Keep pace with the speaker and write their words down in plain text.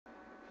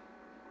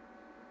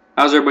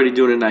How's everybody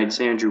doing tonight? It's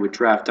Andrew with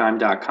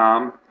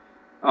DraftDime.com.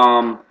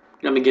 I've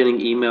been getting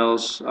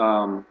emails.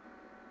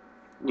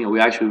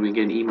 We've been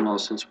getting emails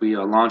since we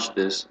launched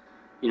this.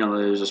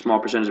 There's a small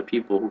percentage of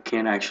people who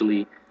can't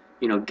actually,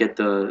 get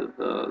the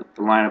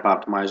lineup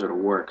optimizer to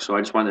work. So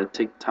I just wanted to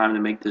take the time to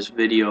make this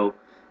video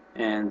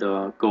and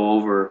go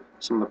over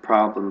some of the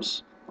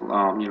problems,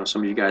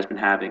 some of you guys been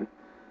having.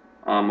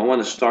 I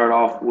want to start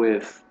off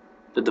with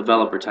the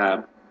developer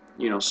tab.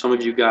 Some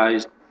of you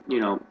guys,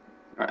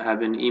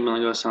 have been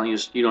emailing us telling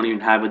us you don't even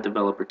have a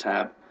developer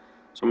tab.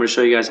 So I'm going to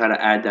show you guys how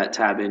to add that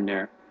tab in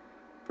there.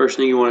 First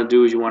thing you want to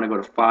do is you want to go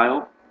to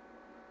File.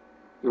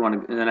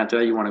 And then after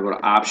that you want to go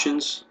to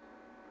Options.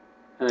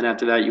 And then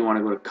after that you want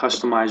to go to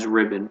Customize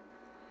Ribbon.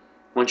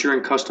 Once you're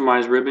in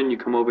Customize Ribbon, you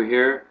come over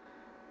here.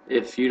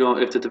 If you don't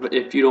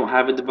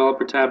have a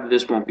developer tab,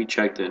 this won't be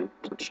checked in.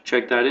 So just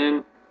check that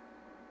in.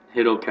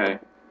 Hit OK.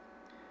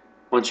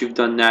 Once you've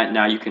done that,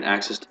 now you can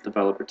access the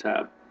developer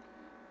tab.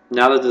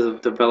 Now that the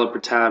developer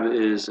tab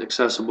is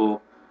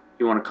accessible,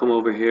 you want to come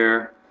over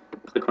here,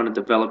 click on the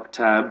developer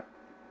tab,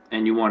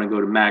 and you want to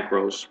go to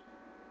macros.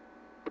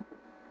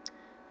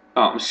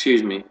 You want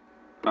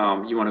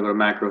to go to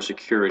macro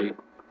security.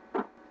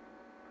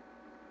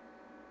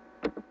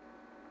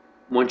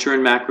 Once you're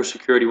in macro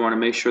security, you want to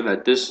make sure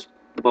that this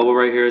bubble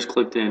right here is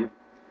clicked in.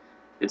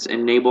 It's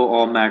enable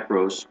all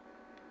macros.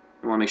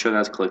 You want to make sure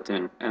that's clicked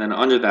in. And then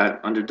under that,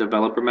 under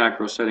developer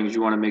macro settings,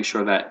 you want to make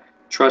sure that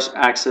trust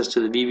access to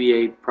the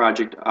VBA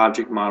project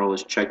object model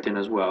is checked in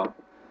as well.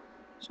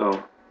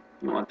 So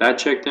you want that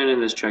checked in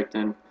and this checked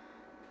in.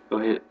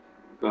 Go ahead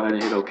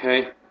and hit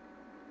OK.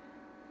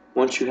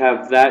 Once you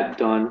have that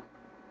done,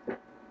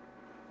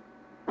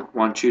 I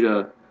want you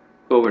to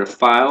go over to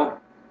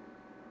File,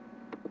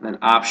 then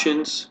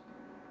Options.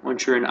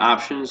 Once you're in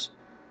Options,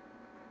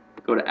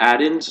 go to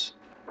Add-ins,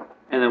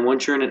 and then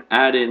once you're in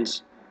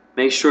Add-ins,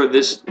 make sure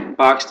this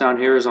box down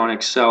here is on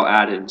Excel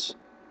Add-ins.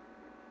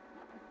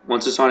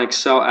 Once it's on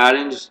Excel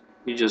add-ins,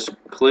 you just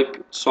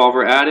click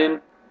Solver Add-in,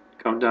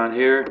 come down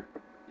here,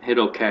 hit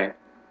OK.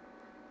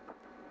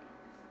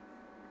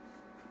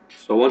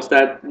 So once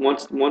that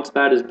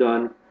is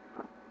done,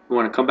 you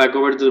want to come back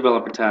over to the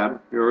Developer tab.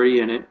 You're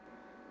already in it,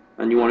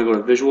 and you want to go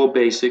to Visual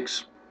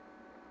Basics,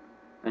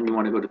 and you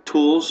want to go to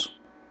Tools,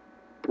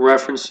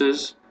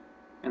 References,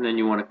 and then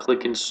you want to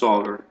click in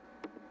Solver,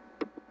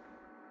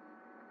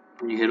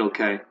 and you hit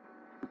OK.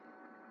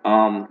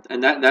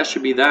 And that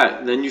should be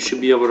that. Then you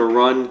should be able to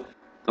run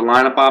the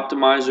lineup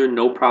optimizer,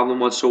 no problem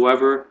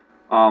whatsoever.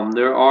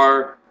 There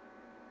are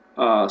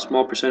a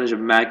small percentage of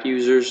Mac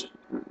users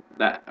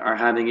that are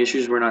having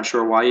issues. We're not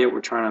sure why yet. We're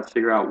trying to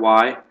figure out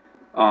why.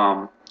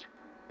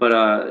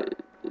 But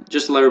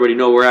just to let everybody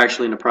know, we're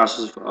actually in the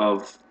process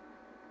of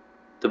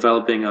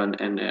developing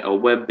a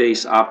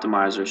web-based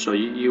optimizer, so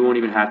you won't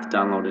even have to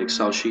download an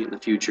Excel sheet in the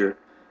future.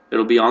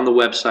 It'll be on the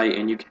website,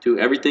 and you can do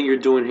everything you're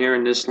doing here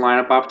in this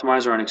lineup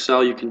optimizer on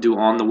Excel, you can do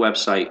on the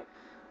website.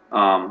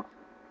 It'll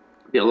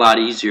be a lot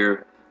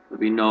easier. There'll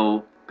be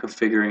no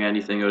configuring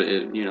anything.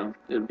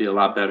 It'll be a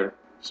lot better.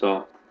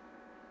 So,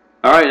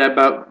 all right, that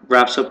about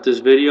wraps up this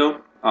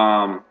video.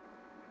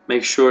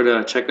 Make sure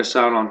to check us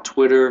out on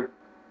Twitter,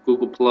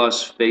 Google+,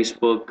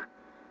 Facebook.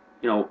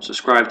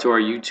 Subscribe to our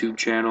YouTube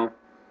channel.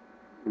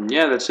 And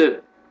yeah, that's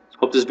it.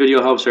 Hope this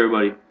video helps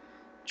everybody.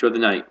 Enjoy the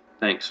night.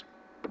 Thanks.